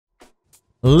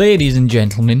Ladies and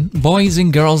gentlemen, boys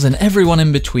and girls and everyone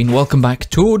in between, welcome back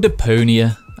to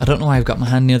Deponia. I don't know why I've got my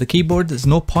hand near the keyboard, there's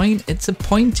no point, it's a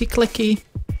pointy clicky.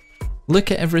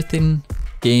 Look at everything,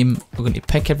 game, we're going to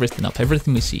pick everything up,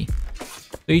 everything we see.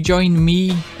 So you join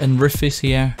me and Rufus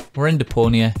here, we're in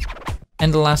Deponia.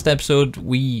 In the last episode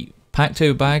we packed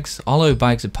our bags, all our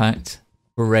bags are packed,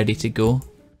 we're ready to go.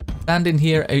 Standing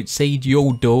here outside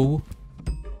your door.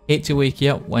 Hate to wake you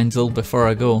up, Wenzel, before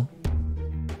I go.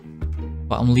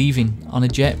 But I'm leaving on a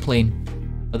jet plane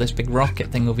with this big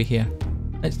rocket thing over here.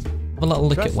 Let's have a little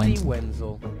look at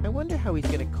Wenzel. I wonder how he's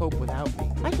gonna cope without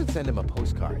me. I should send him a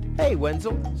postcard. Hey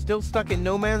Wenzel, still stuck in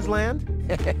no man's land?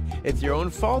 It's your own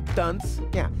fault, dunce.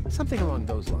 Yeah, something along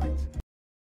those lines.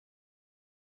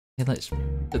 Okay, let's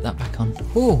put that back on.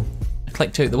 Oh, I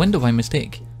clicked out the window by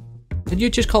mistake. Did you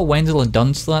just call Wenzel a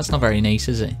dunce? That's not very nice,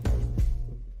 is it?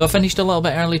 So I finished a little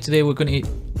bit early today. We're going to...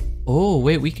 Oh,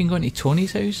 wait, we can go into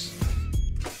Tony's house?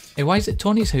 Hey, why is it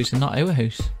Tony's house and not our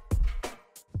house?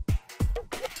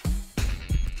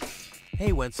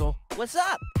 Hey Wenzel, what's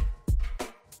up?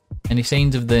 Any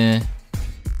signs of the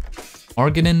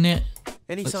organ in there?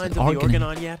 Any signs of the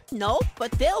organon yet? No,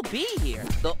 but they'll be here.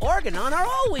 The organon are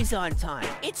always on time.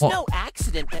 It's no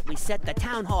accident that we set the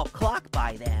town hall clock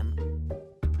by them.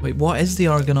 Wait, what is the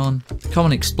organon? Come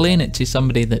on, explain it to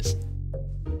somebody that's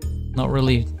not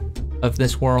really of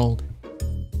this world.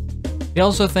 You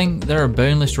also think there are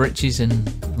boundless riches in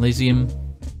Elysium.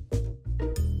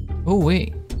 Oh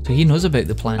wait, so he knows about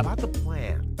the plan. About the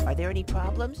plan. Are there any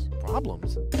problems?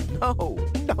 Problems? No.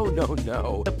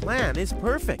 The plan is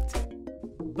perfect.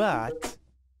 But...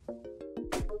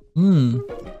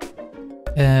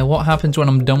 what happens when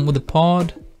I'm done with the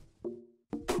pod?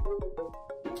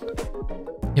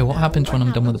 Yeah, what happens when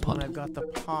I'm done with the pod? When I've got the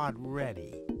pod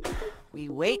ready. We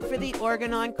wait for the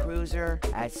organon cruiser.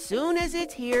 As soon as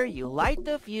it's here, you light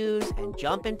the fuse and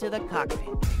jump into the cockpit.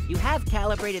 You have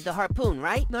calibrated the harpoon,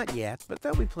 right? Not yet, but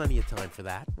there'll be plenty of time for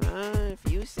that.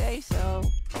 If you say so.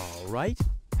 All right.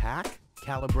 Pack,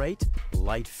 calibrate,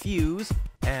 light fuse,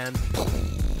 and...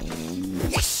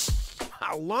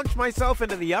 I'll launch myself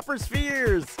into the upper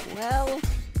spheres! Well,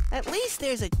 at least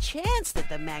there's a chance that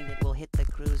the magnet will hit the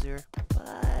cruiser,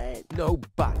 but... No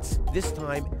buts. This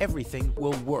time, everything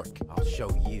will work. I'll show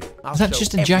you. Is that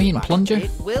just a giant plunger?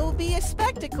 It will be a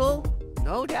spectacle,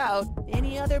 no doubt.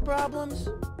 Any other problems?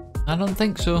 I don't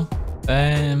think so.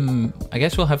 I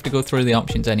guess we'll have to go through the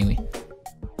options anyway.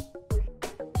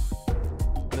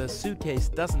 The suitcase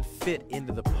doesn't fit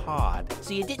into the pod.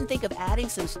 So you didn't think of adding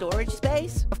some storage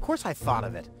space? Of course I thought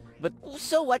of it, but...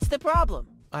 So what's the problem?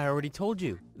 I already told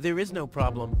you. There is no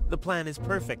problem. The plan is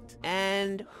perfect.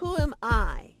 And who am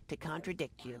I to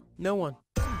contradict you? No one.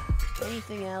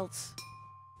 Anything else?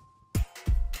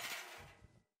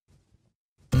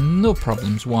 No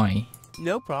problems, why?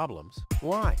 No problems.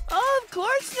 Why? Of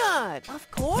course not!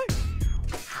 Of course!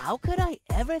 How could I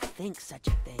ever think such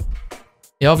a thing?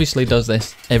 He obviously does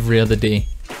this every other day.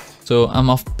 So I'm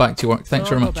off back to work. Thanks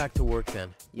very much. I'll go back to work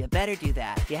then. You better do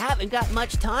that. You haven't got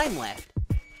much time left.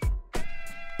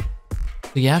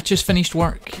 So yeah, I've just finished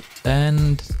work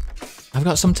and I've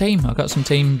got some time. I've got some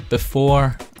time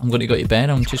before I'm going to go to bed.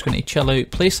 I'm just going to chill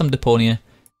out, play some Deponia,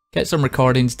 get some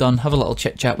recordings done, have a little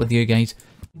chit chat with you guys.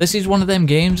 This is one of them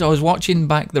games. I was watching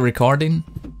back the recording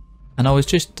and I was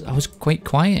quite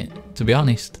quiet, to be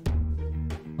honest.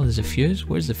 Oh, there's a fuse?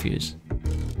 Where's the fuse?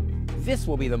 This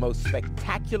will be the most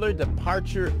spectacular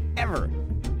departure ever.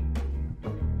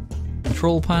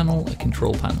 Control panel, a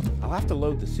control panel. I'll have to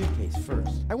load the suitcase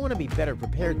first. I want to be better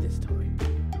prepared this time.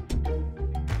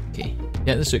 Okay,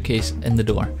 get the suitcase in the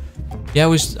door. Yeah, I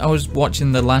was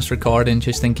watching the last recording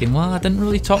just thinking, well, I didn't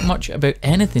really talk much about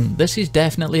anything. This is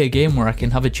definitely a game where I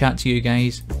can have a chat to you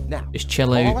guys. Now, just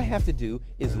chill out. All I have to do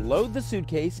is load the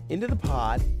suitcase into the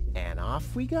pod and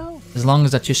off we go. As long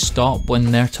as I just stop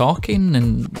when they're talking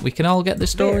and we can all get the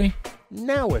story. There.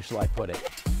 Now where shall I put it?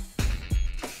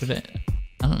 Put it,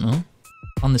 I don't know,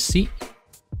 on the seat.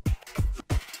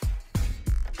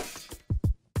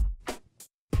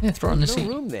 Yeah, throw it on the seat.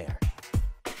 No room there.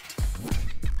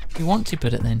 You want to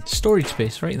put it then? Storage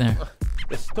space right there.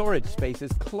 The storage space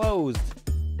is closed.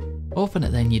 Open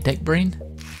it then, you dick brain.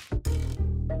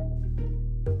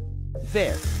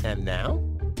 There. And now?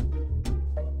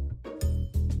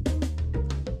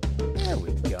 There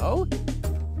we go.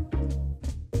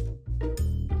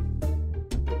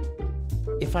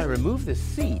 If I remove the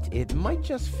seat, it might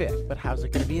just fit, but how's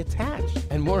it going to be attached?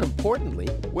 And more importantly,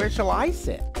 where shall I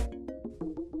sit?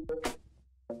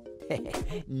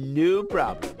 No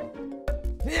problem.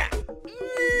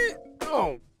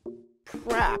 Oh,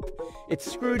 crap.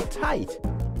 It's screwed tight.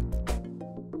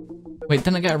 Wait,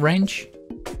 didn't I get a wrench?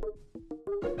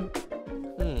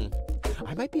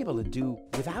 able to do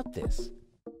without this.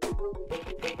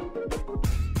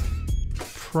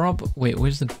 Wait,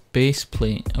 where's the base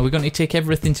plate? Are we going to take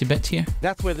everything to bits here?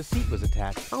 That's where the seat was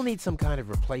attached. I'll need some kind of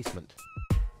replacement.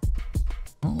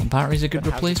 Oh, the battery's a good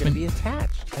But replacement. how's it gonna be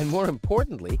attached? And more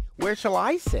importantly, where shall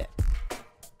I sit?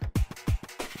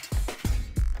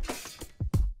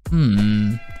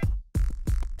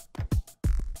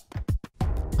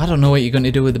 I don't know what you're going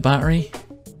to do with the battery.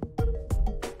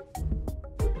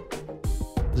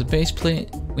 There's a base plate.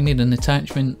 We need an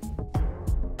attachment.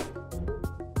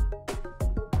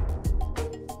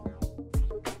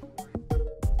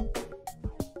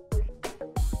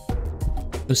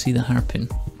 Go see the harpoon.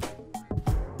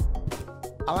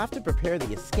 I'll have to prepare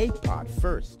the escape pod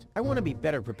first. I want to be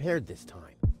better prepared this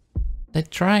time. Let's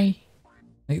try.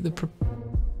 Like the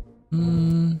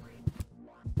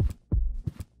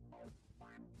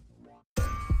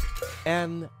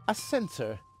And a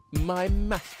sensor. My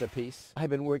masterpiece. I've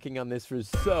been working on this for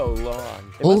so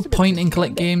long. Old point and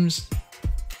click games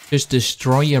just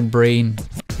destroy your brain,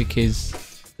 because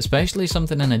especially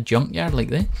something in a junkyard like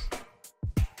this.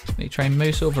 You try and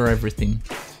mouse over everything.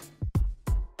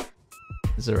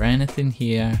 Is there anything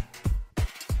here?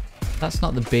 That's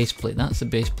not the base plate, that's the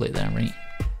base plate there, right?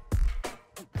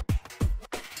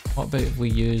 What about if we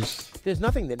use... There's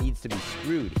nothing that needs to be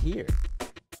screwed here.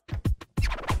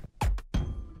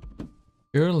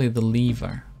 Surely the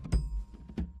lever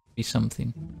be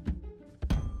something.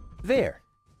 There.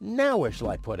 Now where shall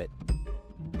I put it?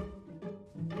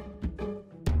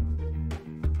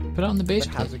 Put it on the base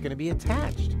But plate. how's it going to be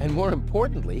attached? And more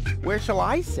importantly, where shall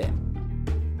I sit?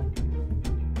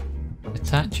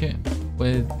 Attach it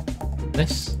with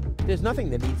this. There's nothing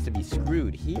that needs to be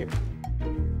screwed here.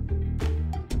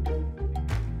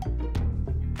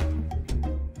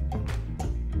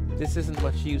 This isn't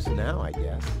much use now, I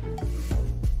guess.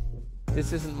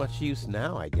 This isn't much use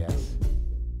now, I guess.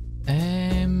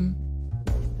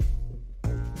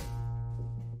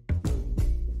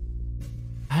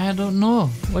 I don't know.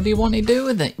 What do you want to do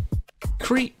with it?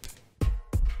 Creep.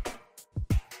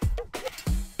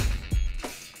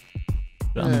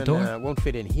 Put it on the door. Won't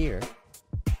fit in here.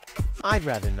 I'd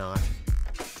rather not.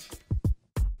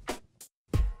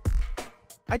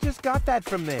 I just got that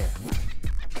from there.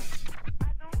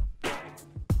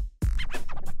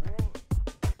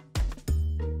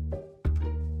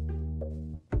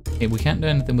 Okay, we can't do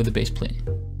anything with the base plate.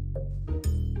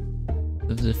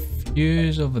 There's a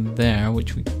fuse over there,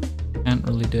 which we can't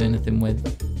really do anything with.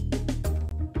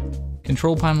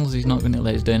 Control panels he's not going to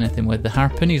let us do anything with. The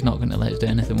harpoon he's not going to let us do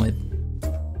anything with.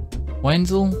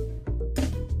 Wenzel?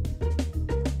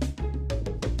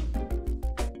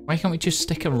 Why can't we just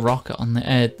stick a rocket on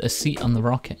the a seat on the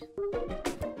rocket?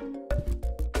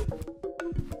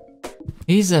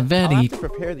 He's a I'll very... have to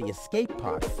prepare the escape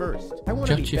pod first. I want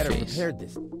to be Shut your better face. prepared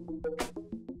this.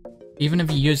 Even if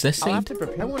you use this I'll side? have to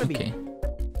prepare. I want to be. Okay.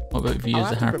 What about if you I'll use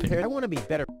the have to harpoon? prepare. I want to be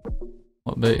better.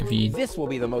 What about if you... This will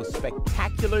be the most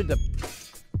spectacular. The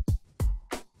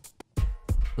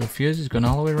fuse is going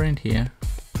all the way around here.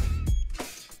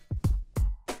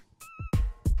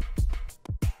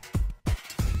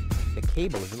 The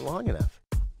cable isn't long enough.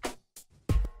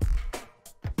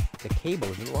 The cable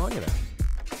isn't long enough.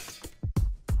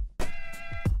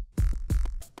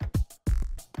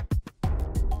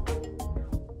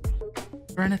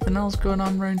 Is there anything else going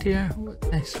on around here? What's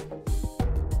this?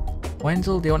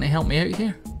 Wenzel, do you want to help me out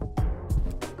here?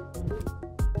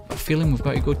 Got a feeling we've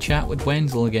got to go chat with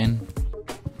Wenzel again.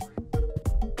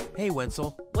 Hey,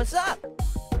 Wenzel. What's up?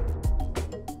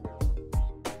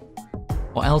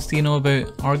 What else do you know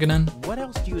about Organon? What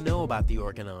else do you know about the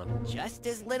Organon? Just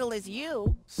as little as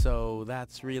you. So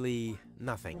that's really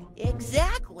nothing.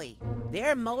 Exactly.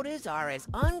 Their motives are as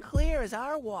unclear as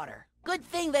our water. Good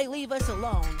thing they leave us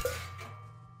alone.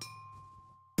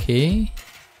 Okay.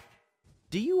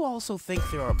 Do you also think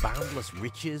there are boundless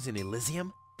riches in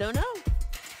Elysium? Don't know.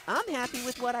 I'm happy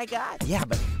with what I got. Yeah,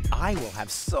 but I will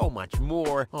have so much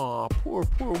more. Aw, poor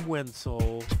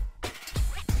Wenzel.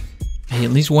 Hey,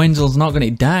 at least Wenzel's not going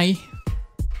to die.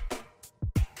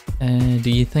 Do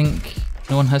you think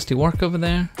no one has to work over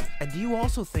there? And do you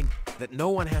also think that no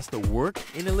one has to work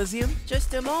in Elysium?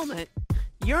 Just a moment.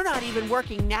 You're not even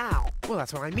working now. Well,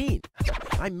 that's what I mean.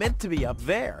 I meant to be up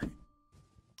there.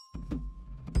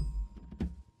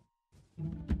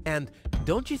 And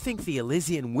don't you think the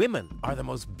Elysian women are the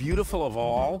most beautiful of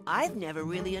all? I've never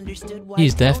really understood why.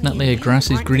 He's definitely a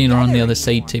grass is greener on the other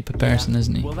side type of person,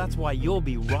 isn't he? Well, that's why you'll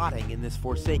be rotting in this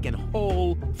forsaken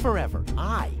hole forever.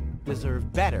 I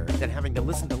deserve better than having to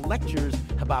listen to lectures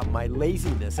about my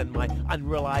laziness and my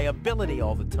unreliability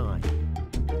all the time.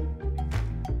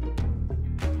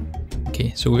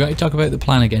 Okay, so we got to talk about the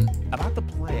plan again. About the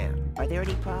plan. Are there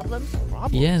any problems?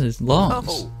 Problems? Yeah, there's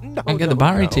lots. No, Can't get the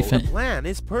battery to fit. The plan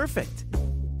is perfect.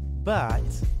 But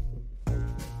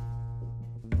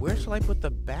where shall I put the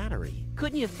battery?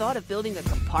 Couldn't you have thought of building a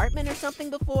compartment or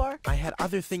something before? I had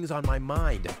other things on my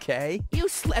mind, okay? You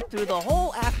slept through the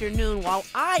whole afternoon while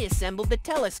I assembled the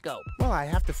telescope. Well, I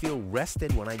have to feel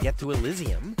rested when I get to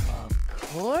Elysium. Of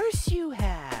course you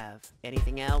have.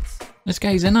 Anything else? This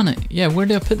guy's in on it. Yeah, where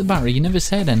do I put the battery? You never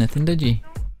said anything, did you?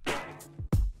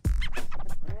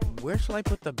 Where shall I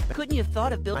put the Couldn't you have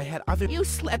thought of building... I had other... You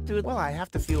slept through... Well, I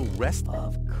have to feel rested.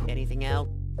 Anything else?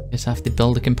 Guess I have to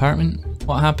build a compartment.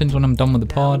 What happens when I'm done with the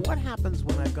pod? Now, what happens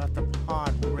when I've got the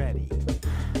pod ready?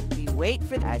 We wait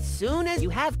for... As soon as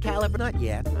you have caliber... Not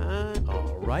yet.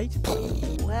 All right.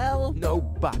 Well... No,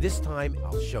 but this time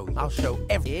I'll show you. I'll show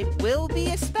every... It will be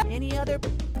a Any other...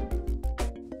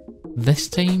 This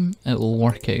time, it'll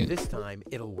work out. This time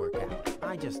it'll work out.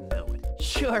 I just know it.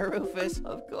 Sure, Rufus.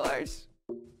 Of course.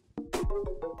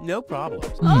 No problems.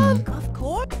 Of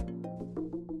course.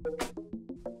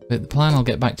 But the plan, I'll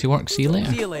get back to work. See you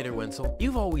later. See you later, Wenzel.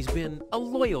 You've always been a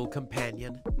loyal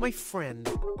companion, my friend,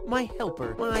 my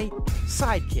helper, my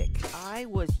sidekick. I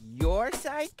was your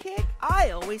sidekick?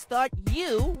 I always thought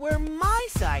you were my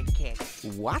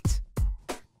sidekick. What?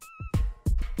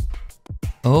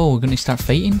 Oh, we're going to start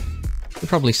fighting? You're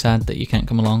probably sad that you can't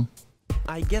come along.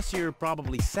 I guess you're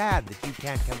probably sad that you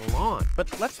can't come along,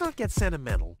 but let's not get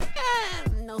sentimental.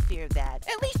 No fear of that.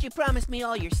 At least you promised me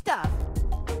all your stuff.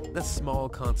 A small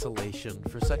consolation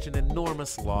for such an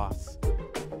enormous loss.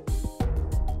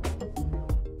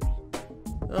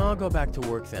 I'll go back to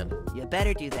work then. You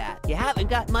better do that. You haven't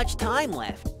got much time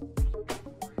left.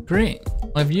 Great.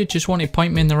 Well, if you just want to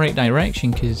point me in the right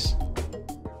direction, because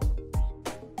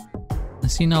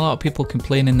I've seen a lot of people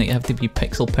complaining that you have to be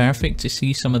pixel perfect to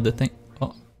see some of the things.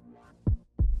 Oh.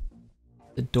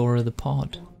 The door of the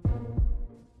pod.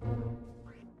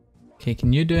 Okay,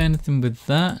 can you do anything with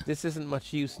that? This isn't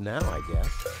much use now, I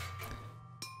guess.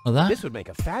 Or that? This would make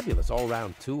a fabulous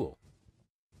all-round tool.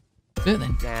 Do it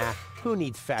then. Nah, who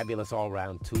needs fabulous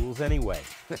all-round tools anyway?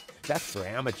 That's for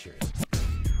amateurs.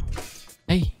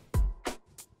 Hey.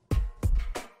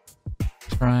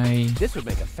 Try. This would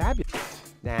make a fabulous...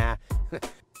 Nah.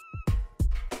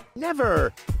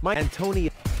 Never! My Antonia...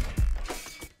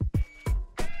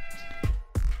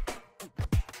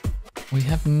 We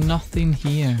have nothing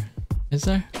here. Is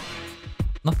there?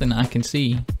 Nothing that I can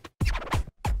see.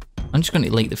 I'm just going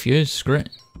to light the fuse. Screw it.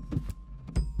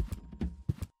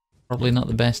 Probably not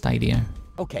the best idea.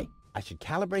 Okay, I should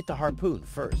calibrate the harpoon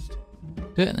first.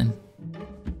 Do it then.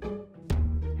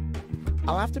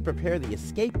 I'll have to prepare the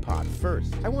escape pod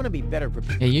first. I want to be better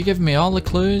prepared. Yeah, you give me all the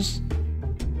clues,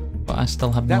 but I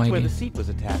still have no That's idea. where the seat was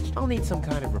attached. I'll need some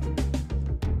kind of...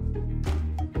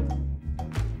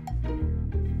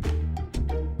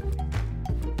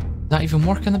 Does that even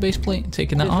work on the base plate?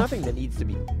 Taking that There's off? nothing that needs to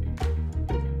be...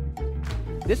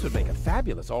 This would make a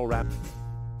fabulous all-round...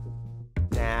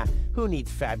 Nah, who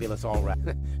needs fabulous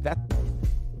all-round? That...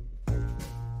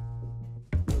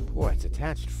 Boy, it's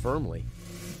attached firmly.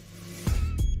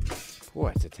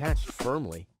 Boy, it's attached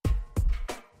firmly.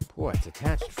 Boy, it's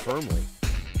attached firmly.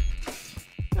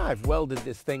 I've welded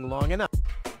this thing long enough.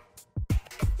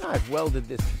 I've welded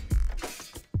this...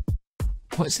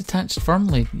 What's attached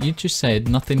firmly? You just said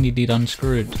nothing needed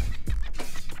unscrewed.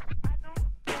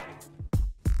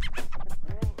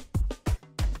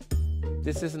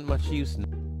 This isn't much use now.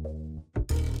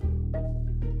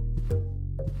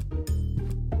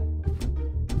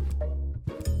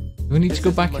 Do we need to go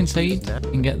This back isn't much use inside now.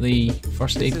 and get the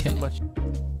first aid kit?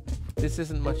 This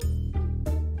isn't much...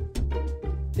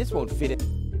 This won't fit it.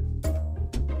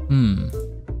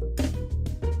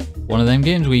 One of them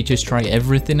games where you just try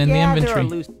everything in the There are inventory.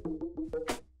 loose...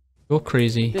 Go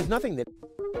crazy. There's nothing that...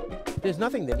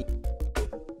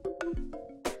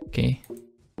 Okay.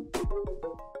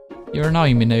 You're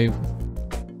annoying me now.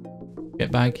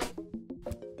 Get back.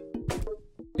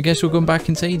 I guess we're going back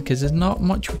inside because there's not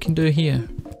much we can do here.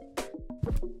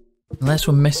 Unless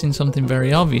we're missing something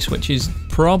very obvious, which is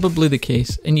probably the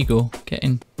case. In you go. Get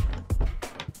in.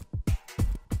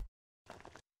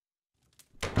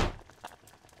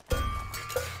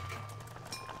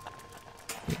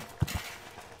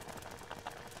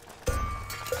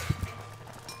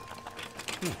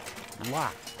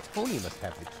 Locked. Tony must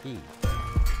have the key.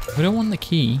 We don't want the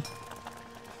key.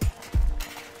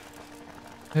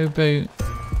 How about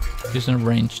using a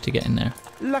wrench to get in there?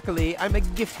 Luckily, I'm a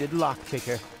gifted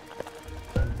lockpicker.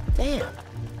 Damn,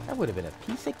 that would have been a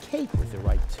piece of cake with the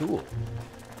right tool.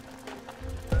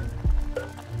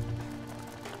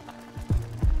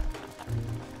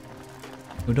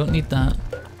 We don't need that.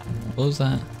 Close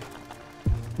that.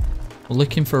 We're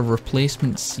looking for a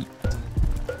replacement seat.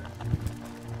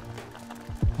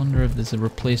 Wonder if there's a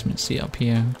replacement seat up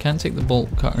here. Can't take the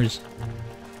bolt cutters.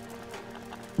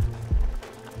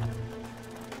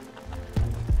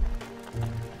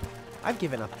 I've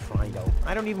given up trying to.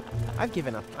 I've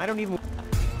given up. I don't even.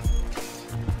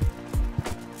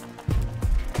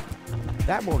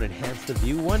 That won't enhance the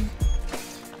view one.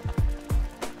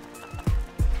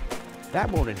 That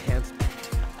won't enhance.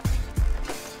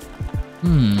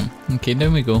 Okay,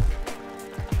 down we go.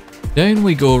 Down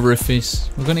we go, Rufus.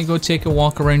 We're gonna go take a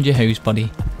walk around your house,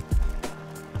 buddy.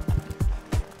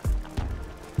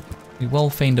 We will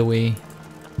find a way.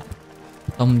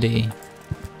 Someday.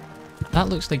 That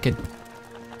looks like a...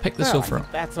 Pick the sofa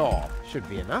up. That's all. Should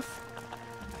be enough.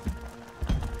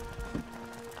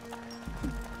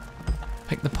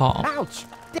 Pick the pot up. Ouch!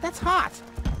 That's hot!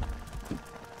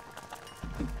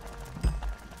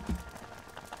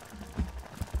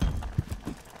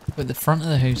 At the front of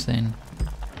the house then.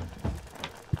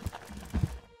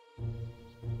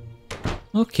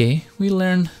 Okay, we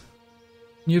learn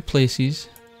new places.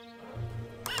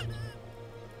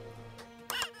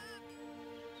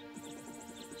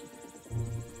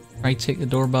 Try take the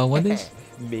doorbell with us.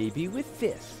 Maybe with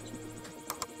this.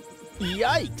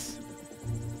 Yikes!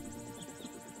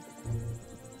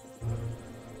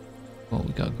 What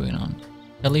we got going on?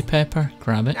 Chili pepper,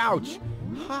 grab it. Ouch!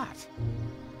 Hot!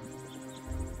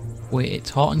 Wait, it's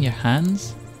hot on your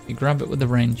hands? You grab it with a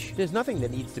wrench. There's nothing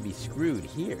that needs to be screwed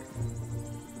here.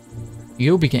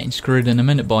 You'll be getting screwed in a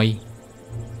minute, boy.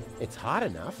 It's hot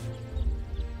enough.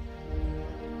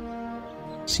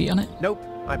 Seat on it? Nope,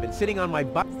 I've been sitting on my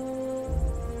butt.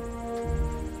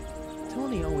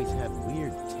 Tony always had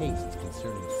weird tastes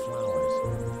concerning flowers.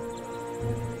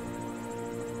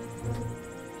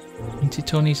 Into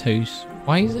Tony's house.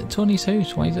 Why is it Tony's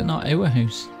house? Why is it not our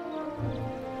house?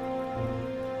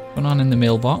 What's going on in the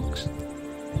mailbox?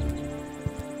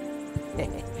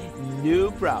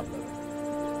 No problem.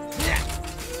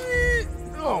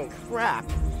 Oh crap!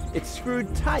 It's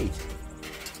screwed tight.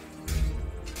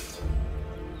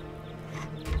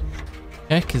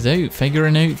 Check us out,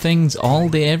 figuring out things all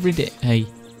day, every day. Hey.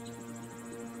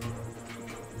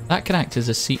 That could act as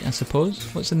a seat, I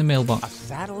suppose. What's in the A mailbox?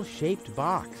 saddle-shaped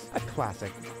box. A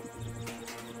classic.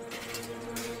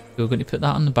 We're going to put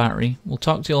that on the battery. We'll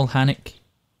talk to old Hannock. Is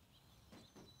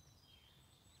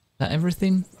that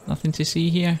everything? Nothing to see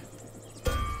here?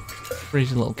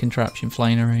 There's a little contraption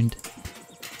flying around.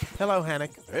 Hello,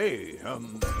 Hannock. Hey,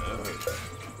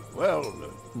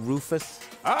 Rufus.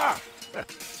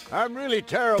 I'm really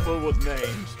terrible with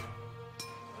names.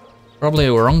 Probably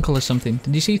our uncle or something.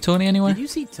 Did you see Tony anywhere? Did you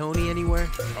see Tony anywhere?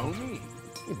 Tony?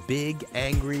 Big,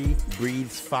 angry,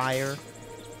 breathes fire.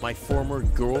 My former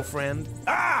girlfriend.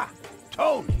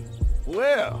 Tony.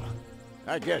 Well,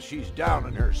 I guess she's down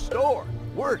in her store,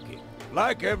 working,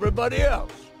 like everybody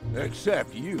else,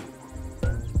 except you.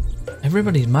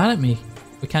 Everybody's mad at me.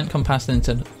 We can't come past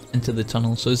into the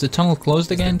tunnel. So is the tunnel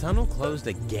closed again? Is the tunnel closed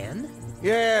again?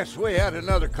 Yes, we had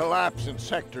another collapse in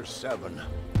Sector 7.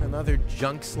 Another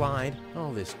junk slide?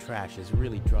 All this trash is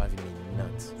really driving me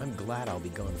nuts. I'm glad I'll be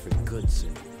gone for good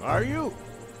soon. Are you?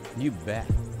 You bet.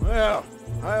 Well,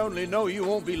 I only know you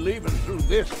won't be leaving through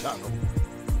this tunnel.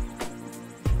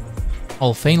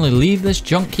 I'll finally leave this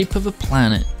junk heap of a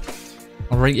planet.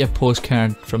 I'll write you a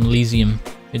postcard from Elysium.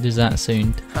 How does that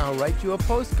sound? I'll write you a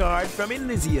postcard from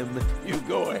Elysium. You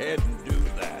go ahead and do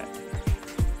that.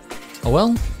 Oh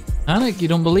well, Hannock, you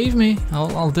don't believe me.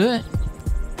 I'll do it.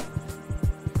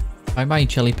 Bye bye,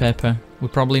 Chili Pepper. We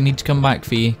probably need to come back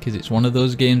for you because it's one of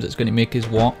those games that's going to make us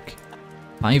walk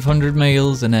 500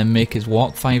 miles and then make us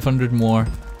walk 500 more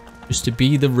just to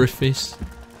be the Rufus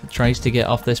that tries to get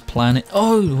off this planet.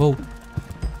 Oh, whoa.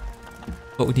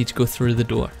 But we need to go through the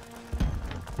door.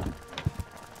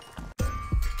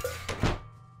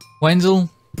 Wenzel,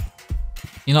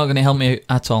 you're not going to help me out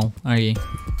at all, are you?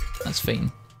 That's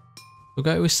fine. We've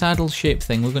got a saddle shaped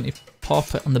thing. We're going to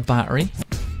pop it on the battery.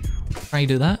 Try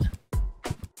do that.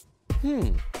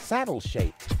 Saddle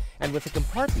shaped. And with a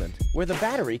compartment where the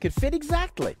battery could fit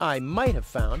exactly. I might have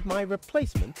found my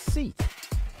replacement seat.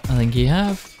 I think you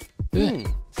have. Do it.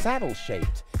 Saddle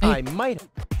shaped. Hey. I might have...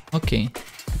 Okay.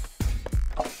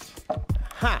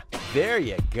 Ha! There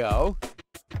you go.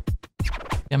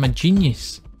 I'm a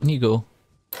genius. In you go.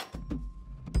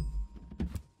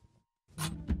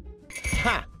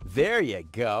 Ha! There you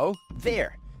go.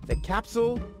 There. The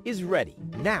capsule is ready.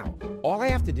 Now, all I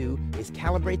have to do is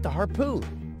calibrate the harpoon.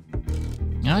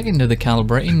 I can do the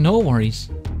calibrating, no worries.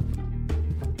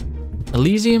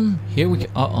 Elysium, here we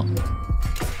go.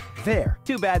 There.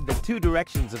 Too bad the 2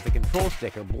 directions of the control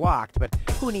stick are blocked, but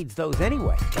who needs those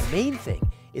anyway? The main thing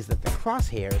is that the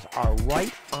crosshairs are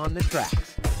right on the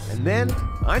tracks. And then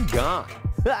I'm gone.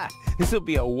 Ha! This'll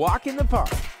be a walk in the park.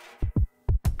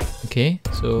 Okay,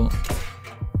 so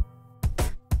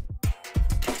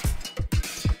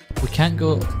we can't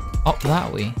go up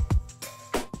that way.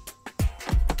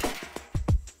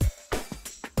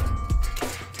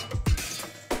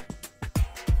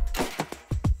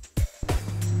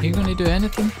 Are you gonna do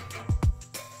anything?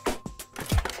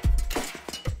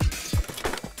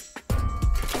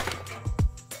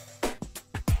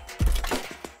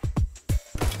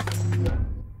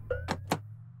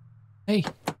 Hey.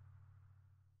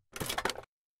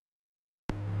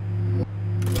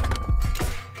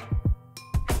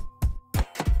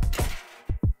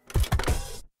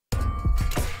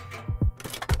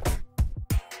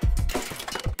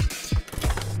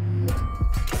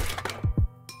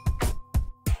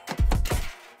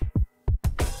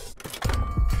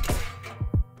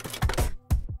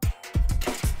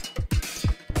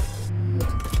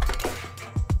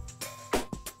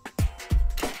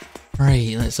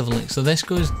 Right, let's have a look. So this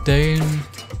goes down,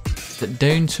 is it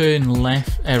down 2 and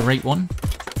left, right 1?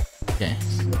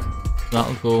 Yes.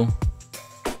 That'll go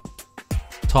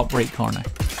top right corner.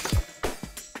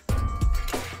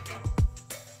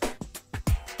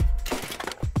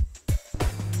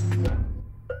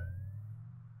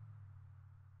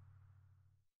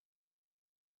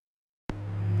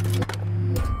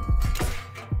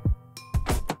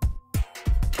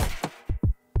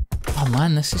 Oh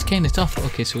man, this is kind of tough.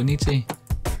 Okay, so we need to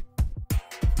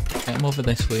get him over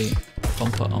this way,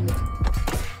 bump it up.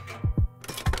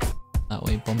 That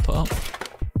way, bump it up.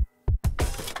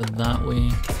 And that way.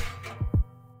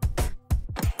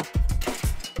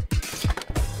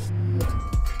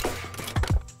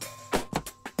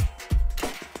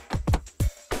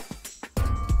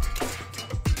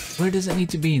 Where does it need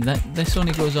to be? This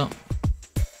only goes up.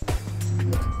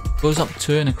 Goes up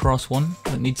 2 and across 1.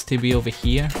 It needs to be over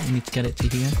here. We need to get it to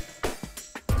here.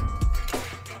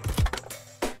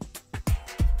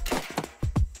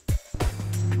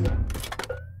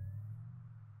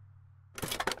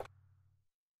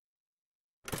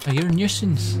 Oh, you're a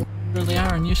nuisance. You really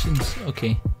are a nuisance.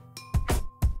 Okay.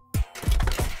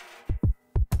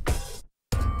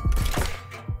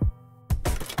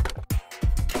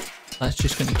 That's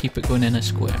just going to keep it going in a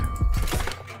square.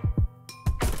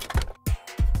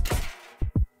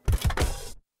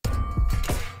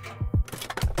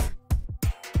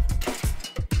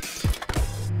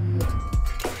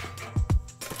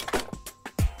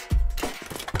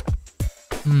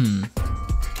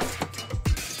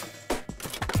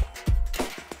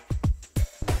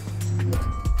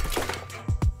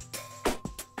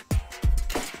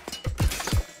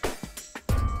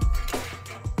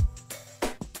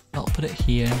 I'll put it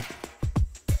here.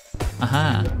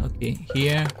 Aha, okay,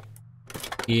 here,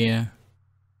 here.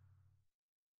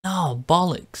 No,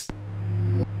 bollocks.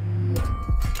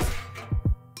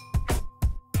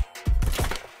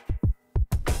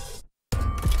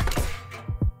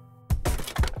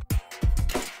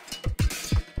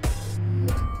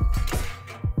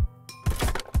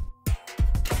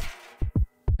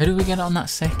 How do we get on that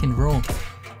second row?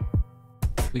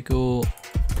 We go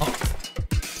up,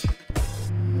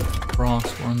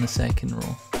 across, we're on the second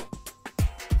row.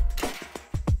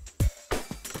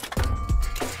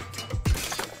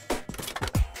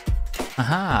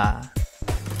 Aha!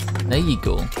 There you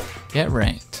go. Get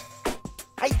wrecked.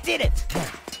 I did it! Now,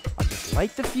 I'll just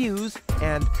light the fuse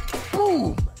and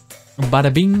boom!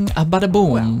 Bada bing, a bada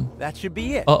boom. Well, that should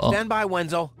be it. Uh-oh. Stand by,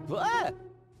 Wenzel. Ah!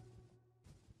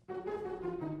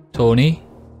 Tony?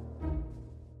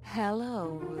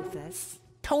 Hello, Rufus.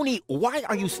 Tony, why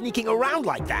are you sneaking around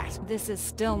like that? This is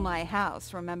still my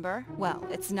house, remember? Well,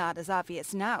 it's not as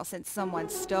obvious now since someone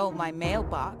stole my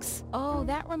mailbox. Oh,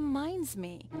 that reminds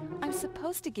me. I'm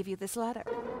supposed to give you this letter.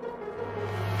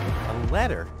 A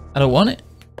letter? I don't want it.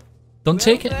 Don't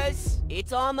take it. Rufus,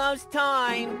 it's almost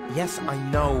time. Yes, I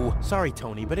know. Sorry,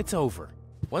 Tony, but it's over.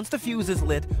 Once the fuse is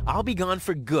lit, I'll be gone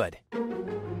for good.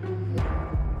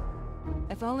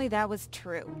 If only that was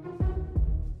true.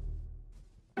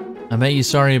 I bet you're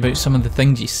sorry about some of the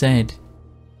things you said.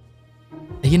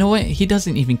 You know what? He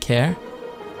doesn't even care.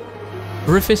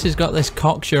 Rufus has got this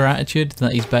cocksure attitude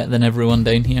that he's better than everyone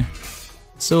down here.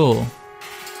 So,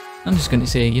 I'm just going to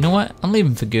say, you know what? I'm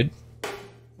leaving for good.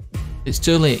 It's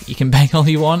too late. You can beg all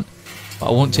you want, but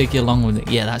I won't take you along with it.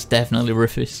 Yeah, that's definitely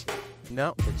Rufus.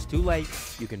 No, it's too late.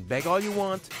 You can beg all you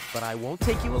want, but I won't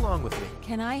take you along with me.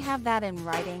 Can I have that in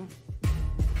writing?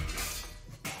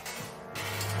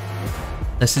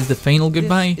 This is the final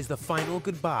goodbye. This is the final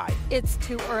goodbye. It's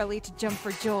too early to jump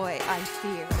for joy, I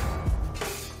fear.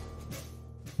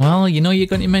 Well, you know you're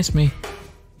going to miss me.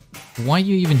 Why are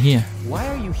you even here? Why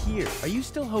are you here? Are you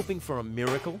still hoping for a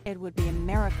miracle? It would be a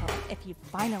miracle if you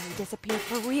finally disappeared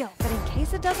for real. But in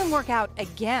case it doesn't work out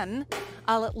again,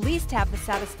 I'll at least have the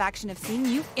satisfaction of seeing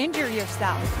you injure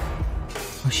yourself.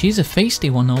 Oh, she's a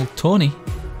feisty one, old Tony.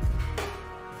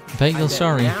 I bet you're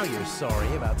sorry. Now you're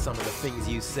sorry about some of the things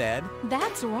you said.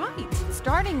 That's right.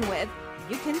 Starting with,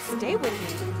 you can stay with me.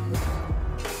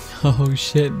 Oh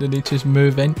shit, did he just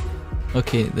move in?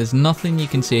 Okay, there's nothing you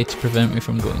can say to prevent me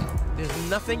from going. There's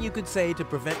nothing you could say to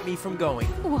prevent me from going.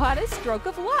 What a stroke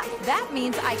of luck. That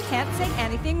means I can't say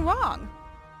anything wrong.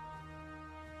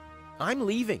 I'm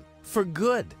leaving. For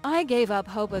good. I gave up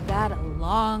hope of that a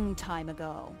long time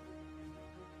ago.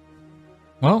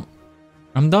 Well,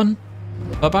 I'm done.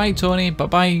 Bye-bye, Tony.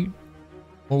 Bye-bye,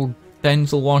 old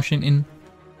Denzel Washington.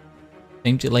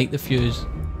 Time to light the fuse.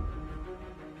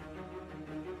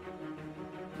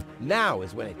 Now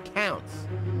is when it counts.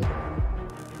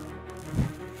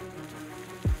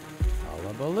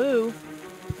 Hullabaloo.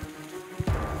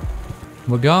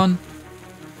 We're gone.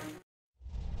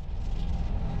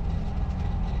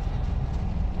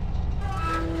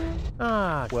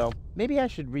 Ah, well, maybe I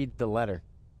should read the letter.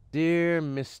 Dear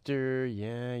Mr.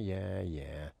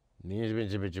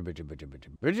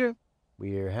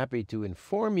 We're happy to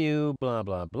inform you, blah,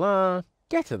 blah, blah.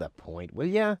 Get to the point, will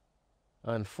ya?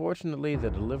 Unfortunately, the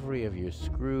delivery of your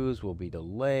screws will be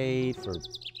delayed for...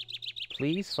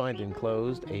 Please find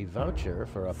enclosed a voucher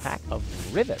for a pack of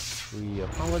rivets. We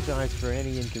apologize for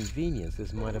any inconvenience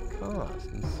this might have caused.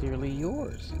 Sincerely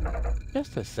yours.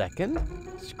 Just a second.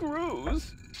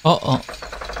 Screws? Uh-oh.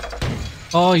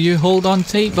 Oh, you hold on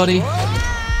tight, buddy.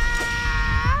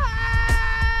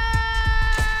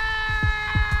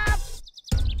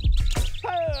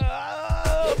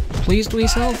 Pleased with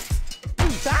yourself?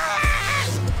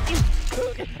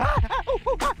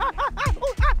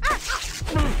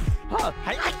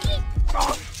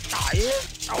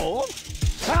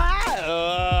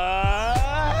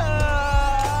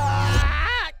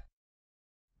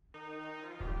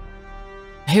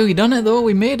 Hey, we done it though,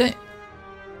 we made it.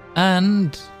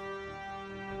 And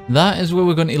that is where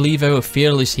we're going to leave our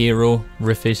fearless hero,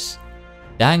 Rufus,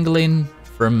 dangling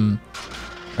from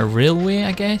a railway,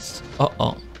 I guess?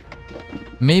 Uh-oh.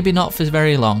 Maybe not for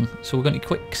very long, so we're going to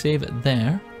quick save it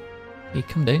there. Hey,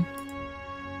 come down.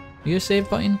 Are you a save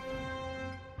button?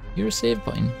 You're a save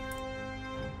button.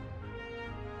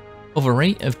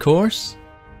 Overwrite, of course.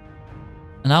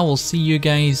 And I will see you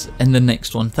guys in the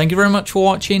next one. Thank you very much for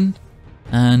watching,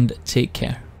 and take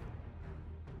care.